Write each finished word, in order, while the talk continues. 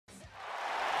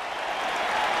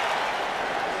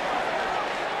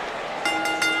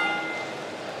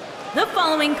The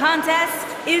following contest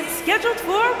is scheduled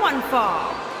for one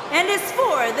fall and is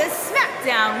for the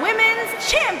SmackDown Women's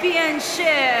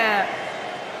Championship.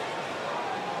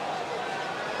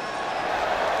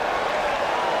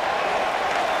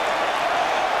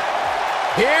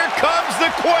 Here comes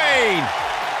the Queen.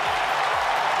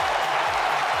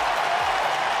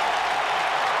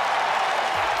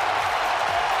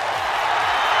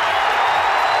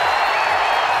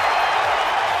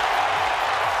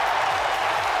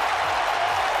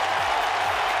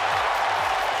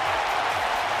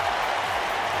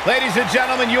 Ladies and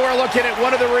gentlemen, you are looking at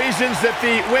one of the reasons that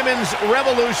the Women's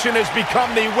Revolution has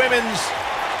become the Women's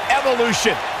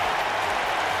Evolution.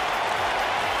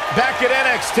 Back at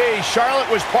NXT, Charlotte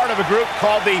was part of a group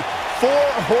called the Four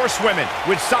Horsewomen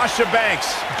with Sasha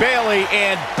Banks, Bayley,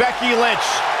 and Becky Lynch.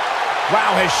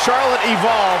 Wow, has Charlotte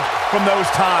evolved from those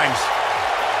times.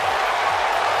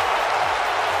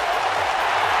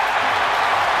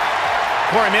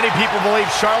 Corey, many people believe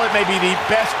Charlotte may be the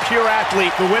best pure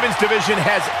athlete the women's division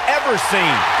has ever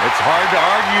seen. It's hard to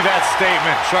argue that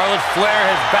statement. Charlotte Flair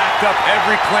has backed up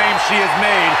every claim she has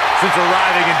made since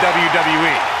arriving in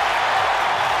WWE.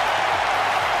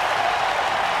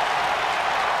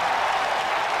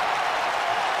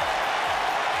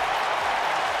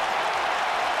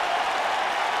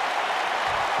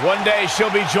 One day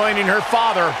she'll be joining her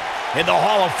father in the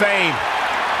Hall of Fame.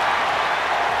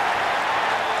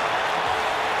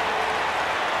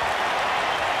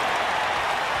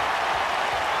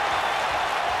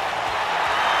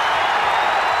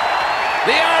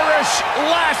 The Irish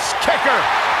lash kicker.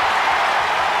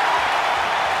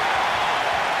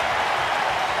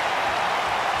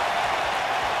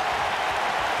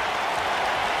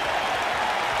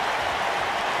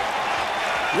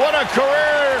 What a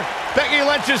career Becky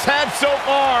Lynch has had so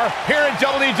far here in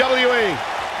WWE.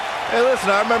 Hey,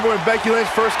 listen, I remember when Becky Lynch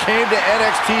first came to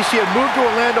NXT, she had moved to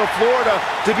Orlando, Florida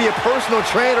to be a personal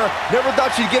trainer. Never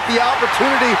thought she'd get the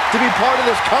opportunity to be part of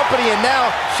this company, and now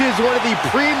she is one of the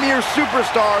premier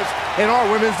superstars in our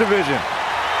women's division.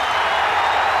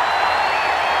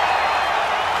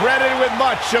 Credited with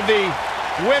much of the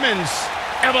women's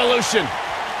evolution.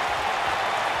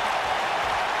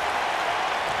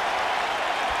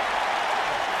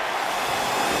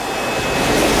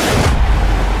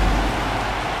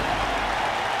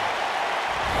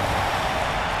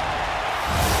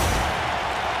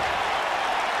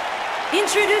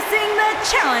 Introducing the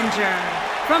challenger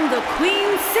from the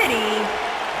Queen City,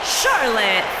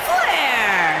 Charlotte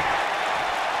Flair.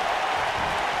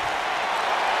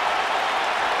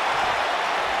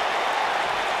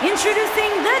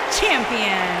 Introducing the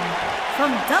champion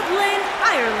from Dublin,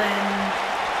 Ireland,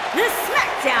 the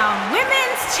SmackDown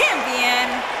Women's Champion,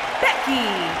 Becky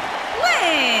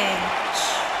Lynch.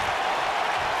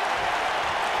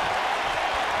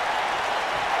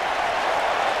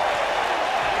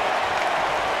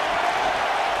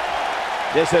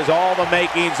 This has all the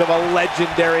makings of a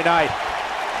legendary night.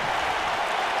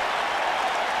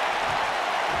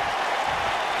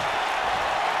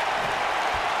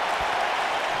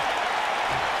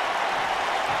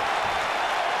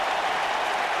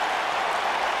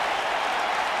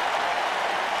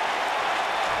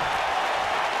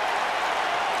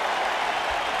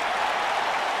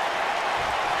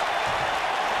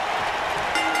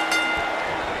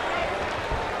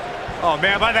 Oh,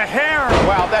 man, by the hair.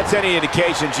 Wow, that's any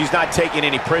indication she's not taking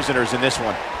any prisoners in this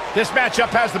one. This matchup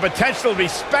has the potential to be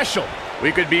special.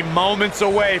 We could be moments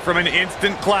away from an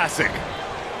instant classic.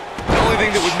 The only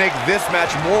thing that would make this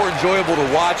match more enjoyable to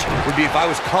watch would be if I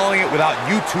was calling it without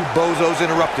you two bozos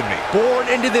interrupting me. Born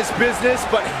into this business,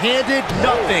 but handed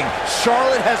nothing.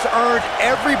 Charlotte has earned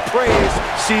every praise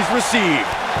she's received.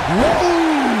 Whoa!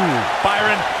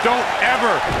 Byron, don't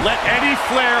ever let any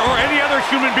Flair or any other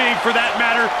human being, for that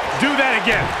matter, do that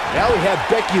again. Now we have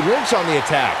Becky Lynch on the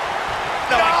attack.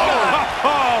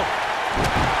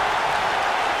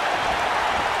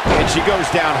 And she goes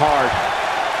down hard.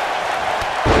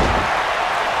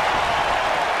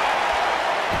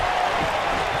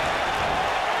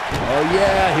 Oh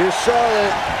yeah, here's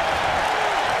Charlotte.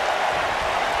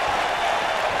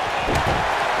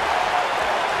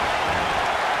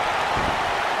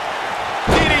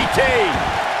 DDT.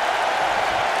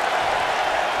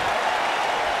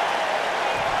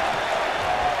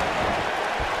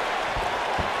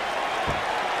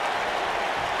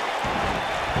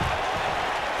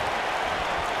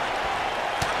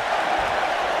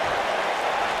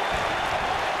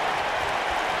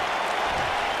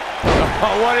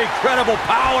 Oh, what incredible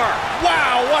power!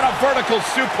 Wow, what a vertical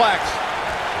suplex.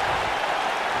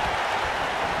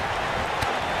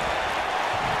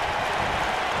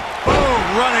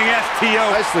 Boom, running STO.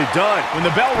 Nicely done. When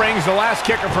the bell rings, the last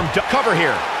kicker from cover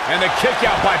here. And the kick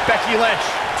out by Becky Lynch.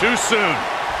 Too soon.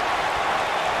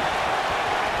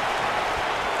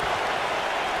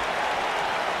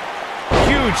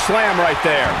 Huge slam right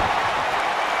there.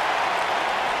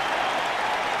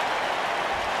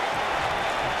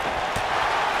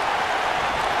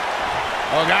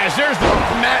 Oh, guys, there's the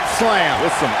mat slam.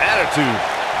 With some attitude.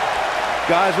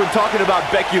 Guys, we're talking about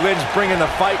Becky Lynch bringing the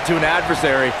fight to an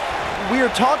adversary. We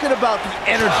are talking about the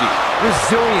energy,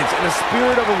 resilience, and the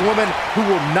spirit of a woman who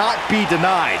will not be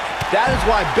denied. That is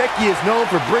why Becky is known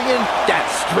for bringing that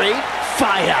straight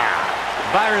fire.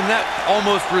 Byron, that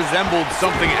almost resembled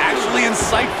something actually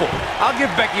insightful. I'll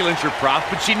give Becky Lynch her props,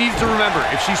 but she needs to remember,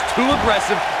 if she's too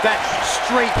aggressive, that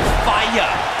straight fire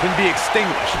can be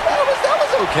extinguished. That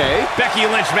was okay. Becky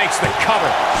Lynch makes the cover.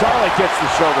 Charlotte gets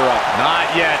the shoulder up. Not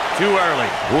yet. Too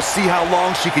early. We'll see how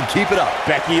long she can keep it up.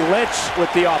 Becky Lynch with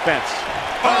the offense.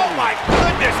 Oh my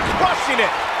goodness, crushing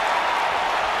it.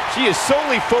 She is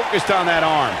solely focused on that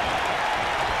arm.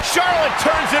 Charlotte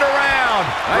turns it around.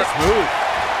 Nice move.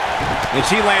 And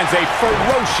she lands a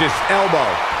ferocious elbow.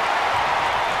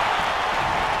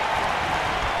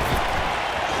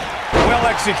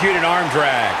 Well-executed arm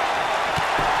drag.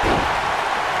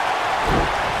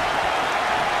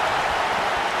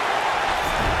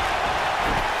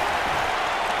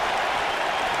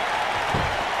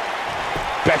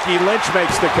 Becky Lynch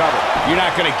makes the cover. You're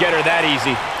not going to get her that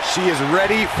easy. She is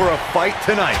ready for a fight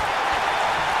tonight.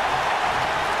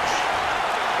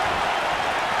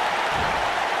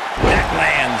 That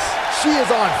lands. She is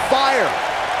on fire.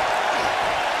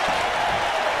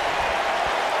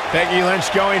 Becky Lynch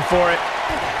going for it.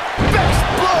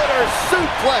 Exploder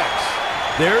suplex.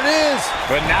 There it is.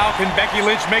 But now can Becky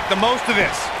Lynch make the most of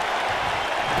this?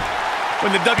 When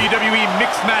the WWE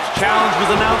Mixed Match Challenge was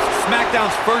announced,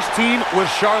 SmackDown's first team was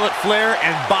Charlotte Flair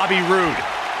and Bobby Roode.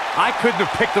 I couldn't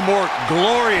have picked a more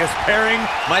glorious pairing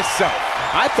myself.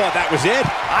 I thought that was it.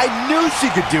 I knew she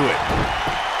could do it.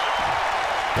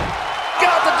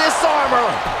 Got the disarmer.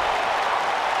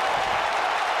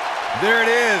 There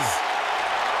it is.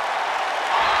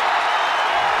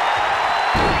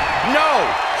 No,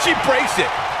 she breaks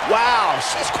it. Wow,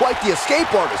 she's quite the escape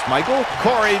artist, Michael.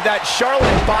 Corey, that Charlotte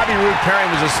and Bobby Roode pairing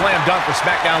was a slam dunk for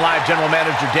SmackDown Live General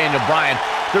Manager Daniel Bryan.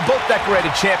 They're both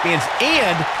decorated champions,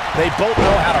 and they both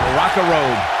know how to rock a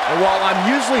robe. And while I'm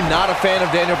usually not a fan of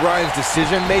Daniel Bryan's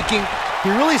decision-making, he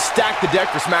really stacked the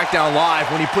deck for SmackDown Live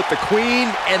when he put the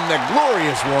Queen and the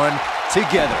Glorious One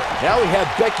together. Now we have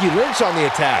Becky Lynch on the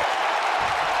attack.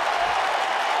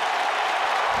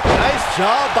 Nice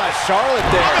job by Charlotte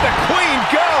there. Look at the Queen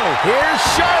go. Here's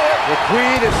Charlotte. The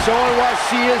Queen is showing why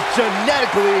she is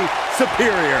genetically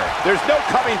superior. There's no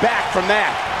coming back from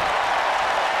that.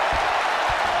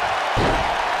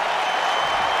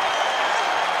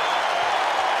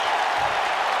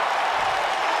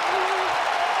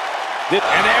 And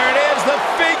there it is, the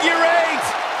figure eight.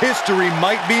 History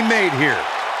might be made here.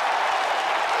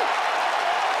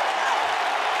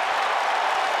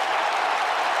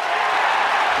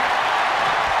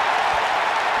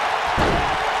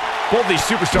 Both these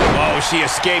superstars. Oh, she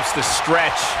escapes the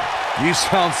stretch. You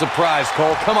sound surprised,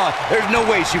 Cole. Come on. There's no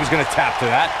way she was going to tap to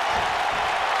that.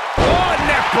 Oh,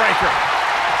 neck breaker.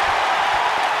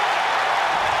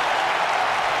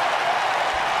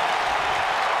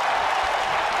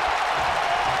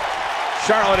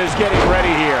 Charlotte is getting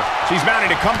ready here. She's mounting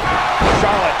to come.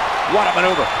 Charlotte, what a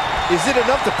maneuver. Is it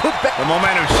enough to put back? The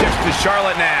momentum shifts to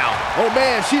Charlotte now. Oh,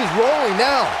 man, she's rolling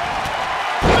now.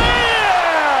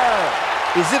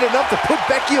 Is it enough to put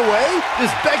Becky away?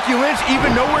 Does Becky Lynch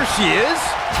even know where she is?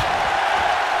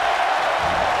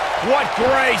 What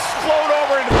grace! Float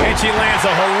over into the... And she lands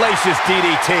a hellacious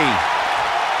DDT.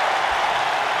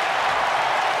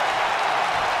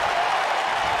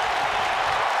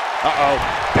 Uh-oh.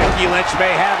 Becky Lynch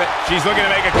may have it. She's looking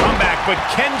to make a comeback, but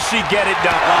can she get it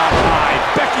done? Oh, my.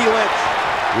 Becky Lynch.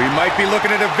 We might be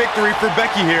looking at a victory for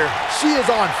Becky here. She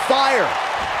is on fire.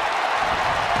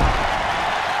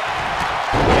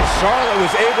 Charlotte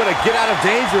was able to get out of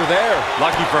danger there.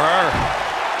 Lucky for her.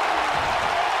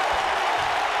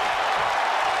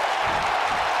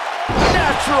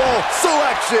 Natural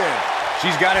selection.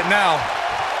 She's got it now.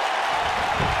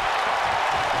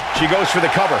 She goes for the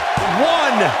cover.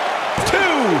 1, 2.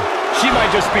 She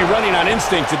might just be running on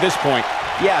instinct at this point.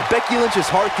 Yeah, Becky Lynch's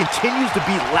heart continues to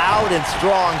beat loud and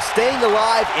strong, staying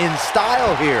alive in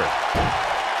style here.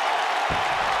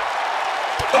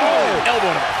 Oh, elbow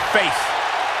to the face.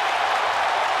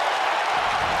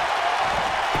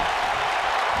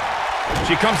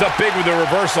 She comes up big with a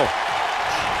reversal.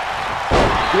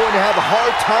 going to have a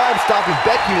hard time stopping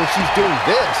Becky when she's doing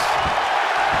this.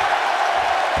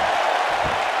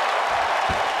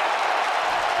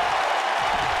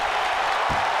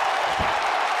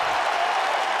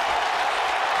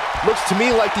 Looks to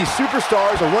me like these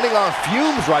superstars are running on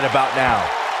fumes right about now.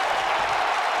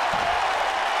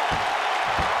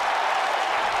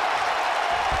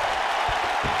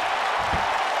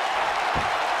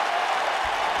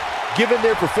 Given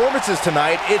their performances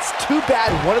tonight, it's too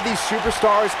bad one of these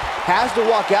superstars has to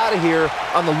walk out of here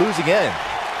on the losing end.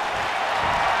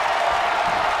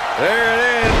 There it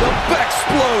is, the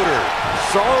Bexploder.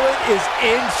 Charlotte is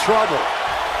in trouble.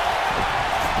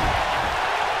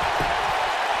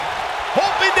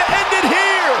 Hoping to end it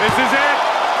here. This is it.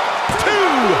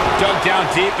 2. Dug down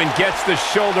deep and gets the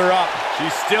shoulder up.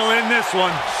 She's still in this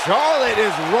one. Charlotte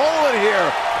is rolling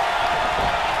here.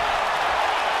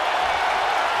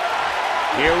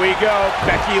 Here we go.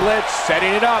 Becky Lynch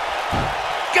setting it up.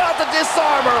 Got the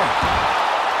disarmer.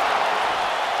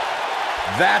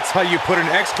 That's how you put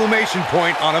an exclamation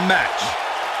point on a match.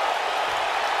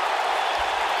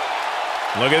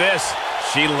 Look at this.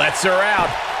 She lets her out.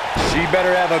 She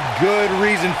better have a good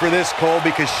reason for this, Cole,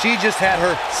 because she just had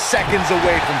her seconds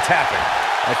away from tapping,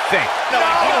 I think. No!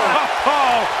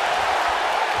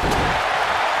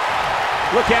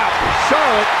 Look out.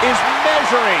 Charlotte is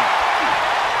measuring.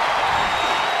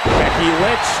 Becky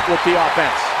Lynch with the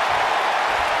offense.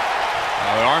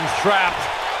 Now the arm's trapped.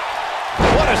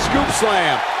 What a scoop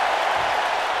slam.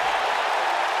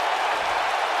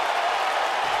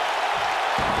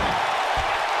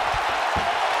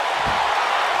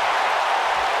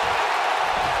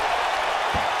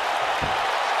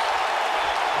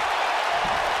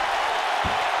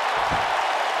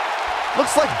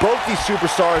 Looks like both these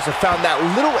superstars have found that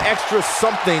little extra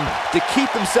something to keep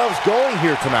themselves going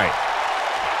here tonight.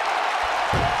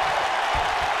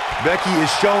 Becky is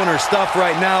showing her stuff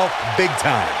right now, big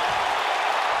time.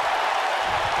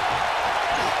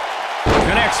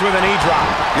 Connects with a knee drop.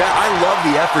 Yeah, I love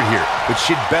the effort here, but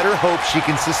she'd better hope she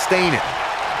can sustain it.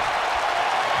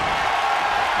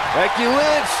 Becky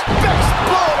Lynch,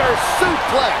 Bexploder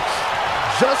suplex.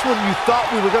 Just when you thought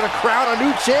we were going to crown a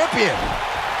new champion.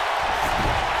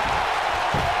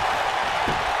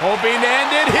 Hoping to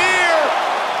end it here.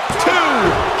 2.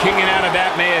 Kinging out of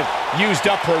that may have used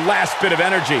up her last bit of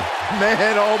energy.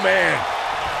 Man, oh man.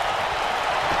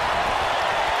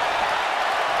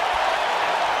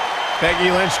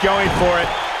 Becky Lynch going for it.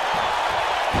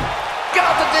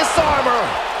 Got the disarmer.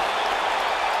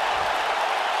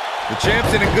 The champ's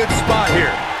in a good spot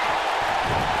here.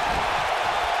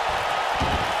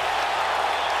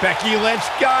 Becky Lynch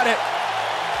got it.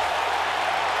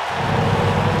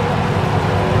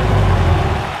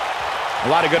 A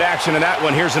lot of good action in that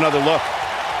one. Here's another look.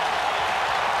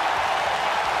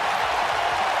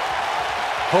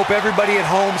 Hope everybody at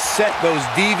home set those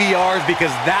DVRs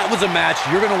because that was a match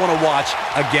you're going to want to watch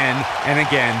again and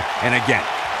again and again.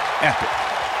 Epic.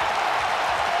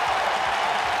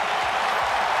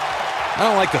 I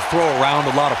don't like to throw around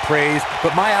a lot of praise,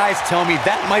 but my eyes tell me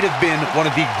that might have been one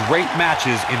of the great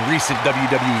matches in recent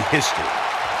WWE history.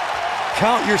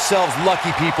 Count yourselves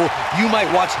lucky, people. You might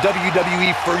watch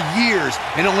WWE for years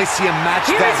and only see a match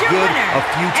that good a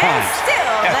few times. And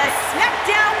still the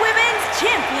SmackDown Women's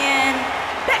Champion,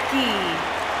 Becky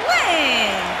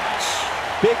Lynch.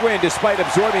 Big win despite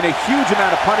absorbing a huge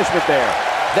amount of punishment there.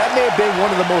 That may have been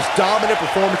one of the most dominant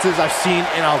performances I've seen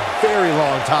in a very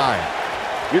long time.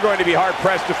 You're going to be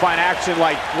hard-pressed to find action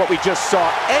like what we just saw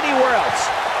anywhere else,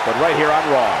 but right here on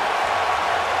Raw.